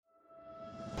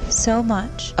So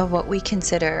much of what we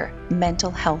consider mental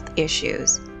health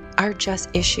issues are just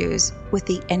issues with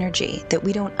the energy that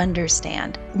we don't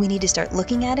understand. We need to start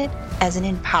looking at it as an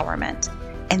empowerment.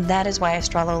 And that is why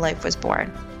Astralo Life was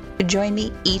born. Join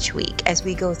me each week as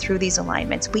we go through these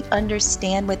alignments. We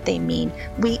understand what they mean.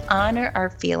 We honor our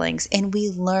feelings and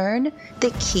we learn the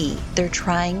key they're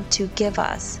trying to give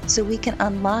us so we can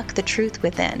unlock the truth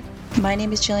within. My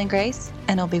name is Jillian Grace,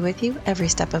 and I'll be with you every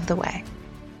step of the way.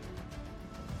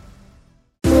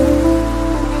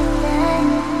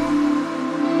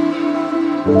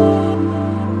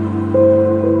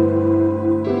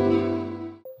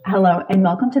 Hello, and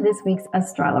welcome to this week's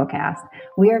AstraloCast.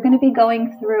 We are going to be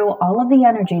going through all of the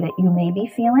energy that you may be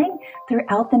feeling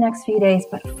throughout the next few days.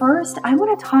 But first, I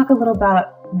want to talk a little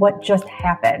about what just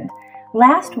happened.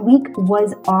 Last week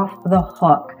was off the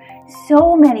hook.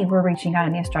 So many were reaching out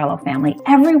in the Astralo family.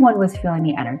 Everyone was feeling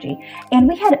the energy. And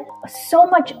we had so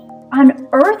much on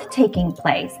Earth taking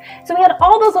place. So we had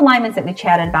all those alignments that we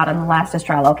chatted about in the last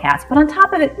AstraloCast, but on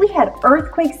top of it, we had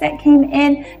earthquakes that came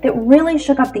in that really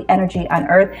shook up the energy on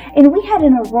Earth, and we had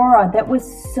an aurora that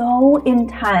was so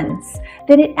intense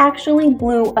that it actually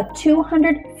blew a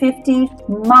 250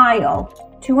 mile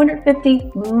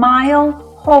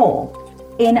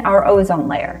hole in our ozone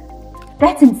layer.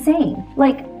 That's insane.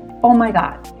 Like, oh my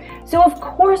God. So of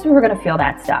course we were going to feel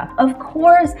that stuff. Of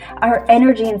course our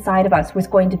energy inside of us was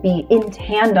going to be in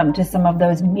tandem to some of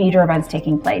those major events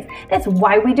taking place. That's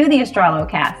why we do the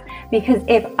AstraloCast. Because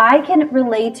if I can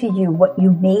relay to you what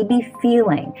you may be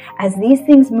feeling as these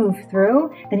things move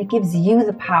through, then it gives you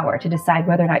the power to decide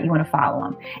whether or not you want to follow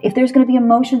them. If there's going to be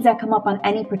emotions that come up on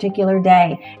any particular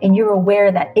day and you're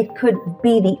aware that it could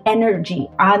be the energy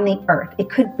on the Earth, it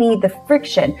could be the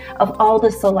friction of all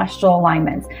the celestial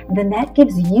alignments, then that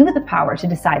gives you the power to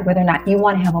decide whether or not you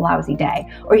want to have a lousy day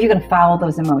or you're going to follow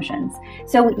those emotions.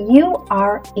 So you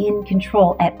are in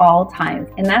control at all times,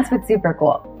 and that's what's super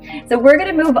cool. So we're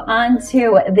going to move on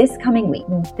to this coming week.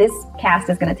 This cast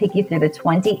is going to take you through the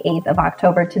 28th of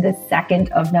October to the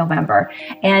 2nd of November.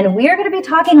 And we are going to be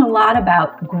talking a lot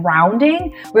about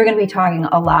grounding. We're going to be talking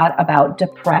a lot about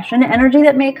depression energy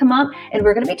that may come up. And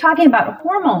we're going to be talking about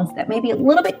hormones that may be a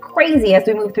little bit crazy as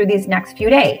we move through these next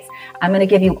few days. I'm going to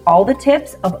give you all the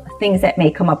tips of things that may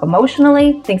come up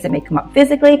emotionally, things that may come up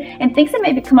physically, and things that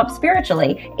may come up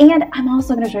spiritually. And I'm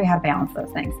also going to show you how to balance those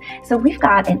things. So we've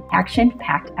got an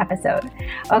action-packed episode.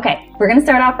 Okay, we're going to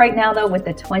start off right now though with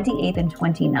the 28th and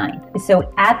 29th.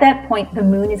 So at that point, the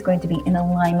moon is going to be in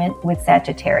alignment with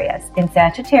Sagittarius, and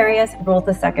Sagittarius rules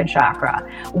the second chakra.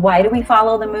 Why do we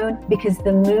follow the moon? Because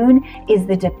the moon is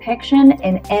the depiction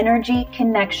and energy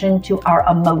connection to our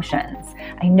emotions.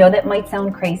 I know that might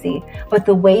sound crazy, but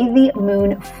the way the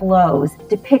moon flows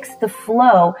depicts the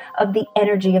flow of the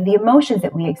energy of the emotions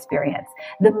that we experience.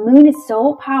 The moon is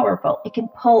so powerful, it can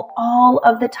pull all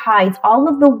of the tides, all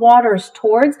of the waters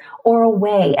towards or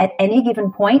away at any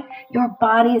given point. Your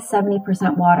body is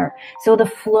 70% water. So the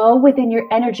flow within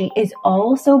your energy is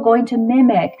also going to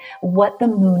mimic what the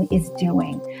moon is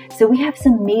doing. So we have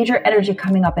some major energy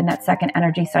coming up in that second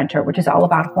energy center, which is all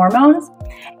about hormones,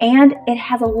 and it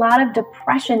has a lot of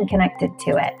depression connected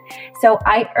to it. So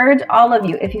I urge all of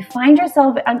you, if you find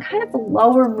yourself on kind of the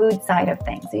lower mood side of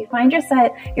things, if you find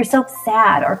yourself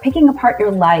sad or picking apart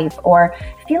your life or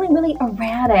feeling really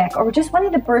erratic or just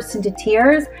wanting to burst into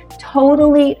tears,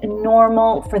 totally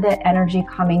normal for that energy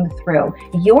coming through.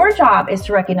 Your job is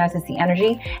to recognize it's the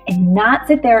energy and not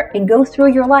sit there and go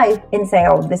through your life and say,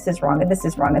 oh, this is wrong and this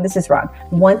is wrong and this is wrong.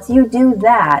 Once you do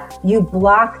that, you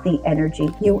block the energy,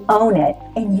 you own it,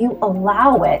 and you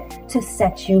allow it to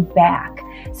set you back.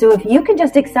 So if you can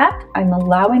just accept, I'm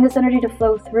allowing this energy to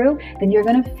flow through, then you're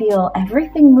going to feel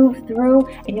everything move through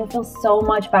and you'll feel so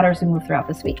much better as we move throughout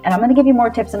this week. And I'm going to give you more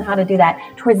tips on how to do that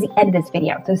towards the end of this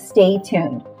video. So stay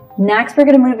tuned. Next, we're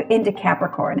going to move into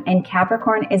Capricorn, and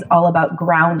Capricorn is all about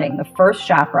grounding, the first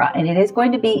chakra, and it is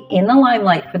going to be in the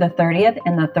limelight for the 30th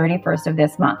and the 31st of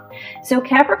this month. So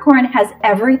Capricorn has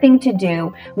everything to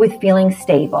do with feeling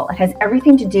stable. It has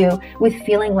everything to do with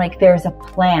feeling like there's a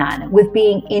plan, with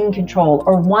being in control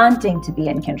or wanting to be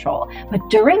in control. But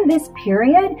during this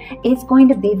period, it's going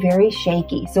to be very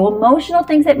shaky. So emotional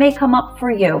things that may come up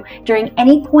for you during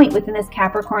any point within this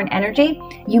Capricorn energy,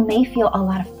 you may feel a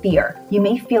lot of fear. You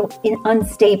may feel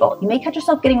unstable. You may catch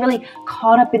yourself getting really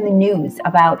caught up in the news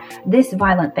about this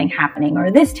violent thing happening or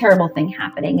this terrible thing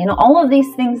happening, and all of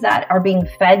these things that are being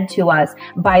fed to us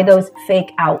by those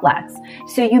fake outlets.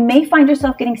 So you may find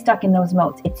yourself getting stuck in those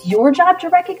modes. It's your job to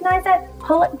recognize it,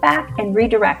 pull it back, and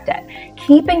redirect it.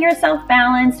 Keeping yourself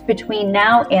balanced between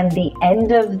now and the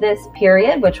end of this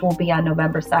period, which will be on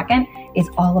November 2nd, is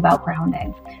all about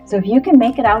grounding. So if you can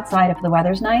make it outside, if the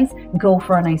weather's nice, go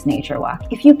for a nice nature walk.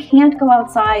 If you can't go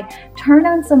outside, turn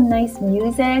on some nice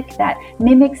music that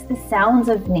mimics the sounds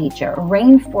of nature,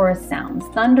 rainforest sounds,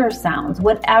 thunder sounds,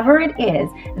 whatever it is,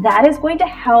 that is going to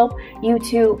help you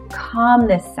to calm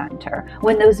this center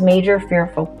when those major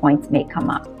fearful points may come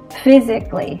up.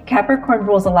 Physically, Capricorn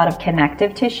rules a lot of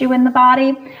connective tissue in the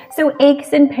body. So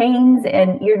aches and pains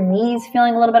and your knees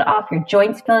feeling a little bit off, your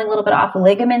joints feeling a little bit off,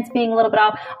 ligaments being a little bit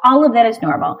off, all of that is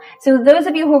normal. So those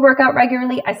of you who work out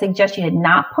regularly, I suggest you to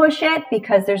not push it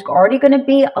because there's already going to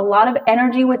be a lot of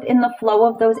energy within the flow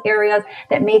of those areas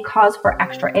that may cause for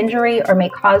extra injury or may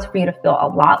cause for you to feel a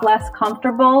lot less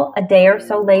comfortable a day or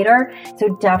so later.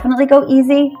 So definitely go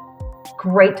easy.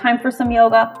 Great time for some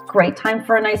yoga, great time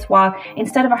for a nice walk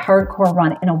instead of a hardcore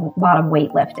run and a lot of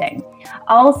weightlifting.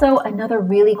 Also, another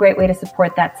really great way to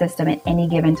support that system at any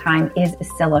given time is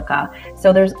silica.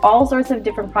 So there's all sorts of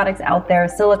different products out there,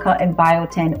 silica and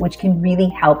biotin, which can really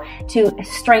help to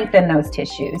strengthen those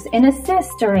tissues and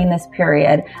assist during this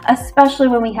period, especially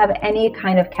when we have any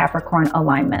kind of Capricorn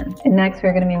alignment. And next,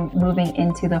 we're going to be moving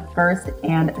into the 1st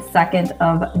and 2nd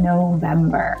of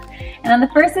November. And on the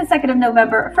 1st and 2nd of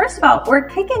November, first of all, we're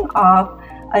kicking off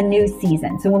a new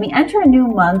season. So when we enter a new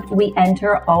month, we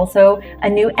enter also a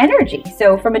new energy.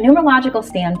 So from a numerological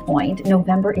standpoint,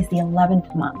 November is the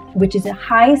 11th month, which is a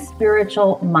high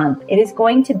spiritual month. It is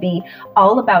going to be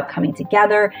all about coming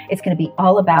together. It's going to be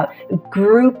all about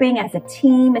grouping as a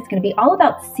team. It's going to be all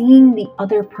about seeing the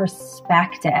other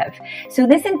perspective. So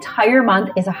this entire month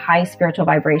is a high spiritual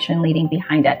vibration leading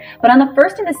behind it. But on the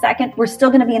 1st and the 2nd, we're still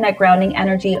going to be in that grounding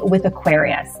energy with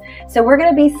Aquarius. So we're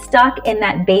going to be stuck in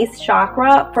that base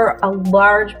chakra for a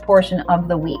large portion of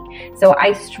the week. So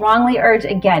I strongly urge,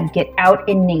 again, get out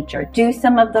in nature. Do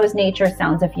some of those nature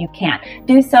sounds if you can.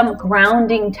 Do some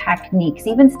grounding techniques,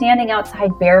 even standing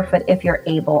outside barefoot if you're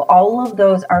able. All of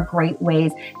those are great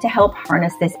ways to help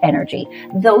harness this energy.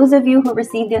 Those of you who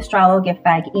receive the Astralo gift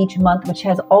bag each month, which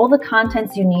has all the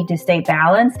contents you need to stay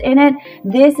balanced in it,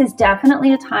 this is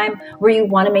definitely a time where you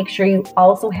want to make sure you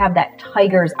also have that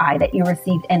tiger's eye that you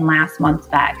received in last month's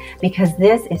bag, because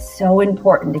this is so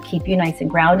important to keep you nice and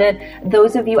grounded.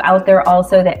 Those of you out there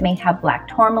also that may have black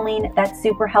tourmaline, that's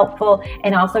super helpful,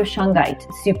 and also shungite,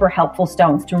 super helpful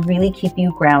stones to really keep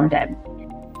you grounded.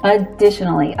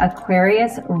 Additionally,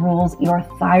 Aquarius rules your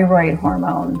thyroid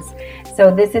hormones.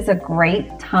 So this is a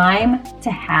great time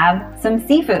to have some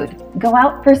seafood. Go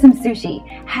out for some sushi.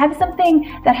 Have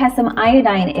something that has some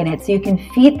iodine in it so you can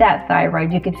feed that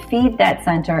thyroid, you could feed that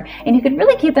center, and you could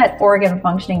really keep that organ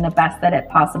functioning the best that it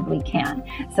possibly can.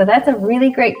 So that's a really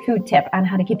great food tip on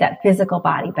how to keep that physical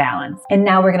body balanced. And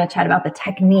now we're going to chat about the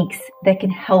techniques that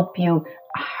can help you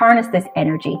harness this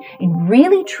energy and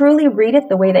really truly read it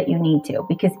the way that you need to,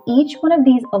 because each one of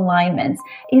these alignments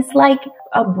is like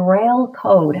a braille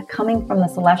code coming from the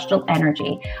celestial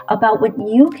energy about what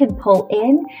you can pull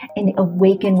in and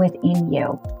awaken within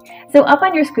you. So up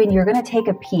on your screen, you're going to take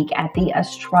a peek at the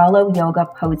Astralo yoga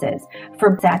poses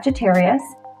for Sagittarius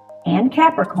and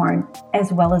Capricorn,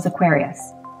 as well as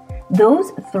Aquarius.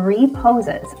 Those 3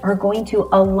 poses are going to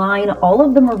align all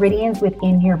of the meridians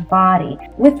within your body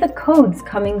with the codes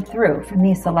coming through from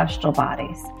these celestial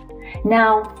bodies.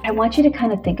 Now, I want you to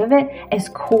kind of think of it as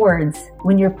chords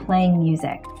when you're playing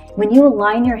music. When you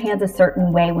align your hands a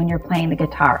certain way when you're playing the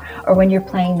guitar or when you're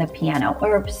playing the piano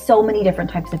or so many different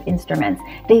types of instruments,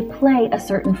 they play a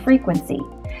certain frequency.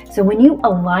 So when you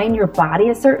align your body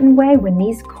a certain way, when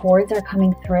these chords are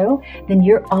coming through, then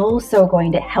you're also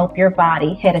going to help your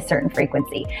body hit a certain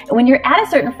frequency. And when you're at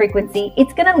a certain frequency,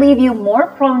 it's going to leave you more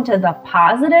prone to the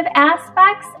positive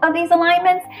aspects of these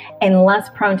alignments and less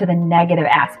prone to the negative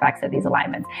aspects of these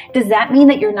alignments. Does that mean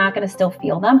that you're not going to still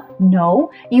feel them?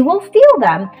 No, you will feel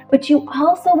them, but you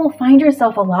also will find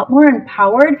yourself a lot more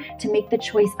empowered to make the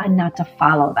choice on not to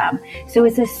follow them. So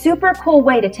it's a super cool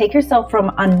way to take yourself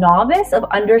from a novice of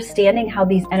understanding how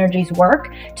these energies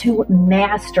work to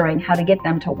mastering how to get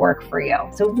them to work for you.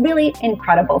 So really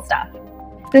incredible stuff.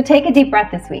 So take a deep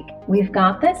breath this week. We've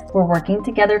got this. We're working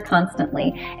together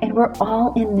constantly, and we're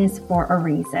all in this for a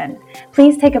reason.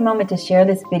 Please take a moment to share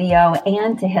this video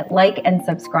and to hit like and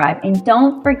subscribe. And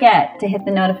don't forget to hit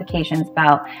the notifications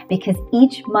bell, because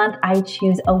each month I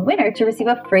choose a winner to receive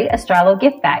a free Astralo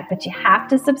gift bag. But you have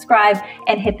to subscribe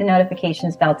and hit the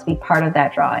notifications bell to be part of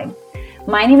that drawing.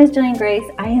 My name is Jillian Grace.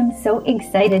 I am so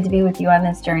excited to be with you on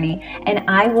this journey, and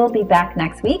I will be back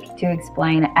next week to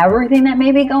explain everything that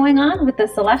may be going on with the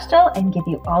celestial and give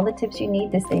you all the tips you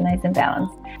need to stay nice and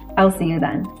balanced. I'll see you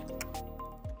then.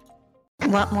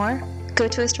 Want more? Go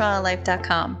to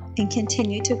astralolife.com and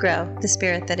continue to grow the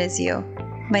spirit that is you.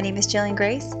 My name is Jillian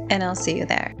Grace, and I'll see you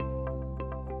there.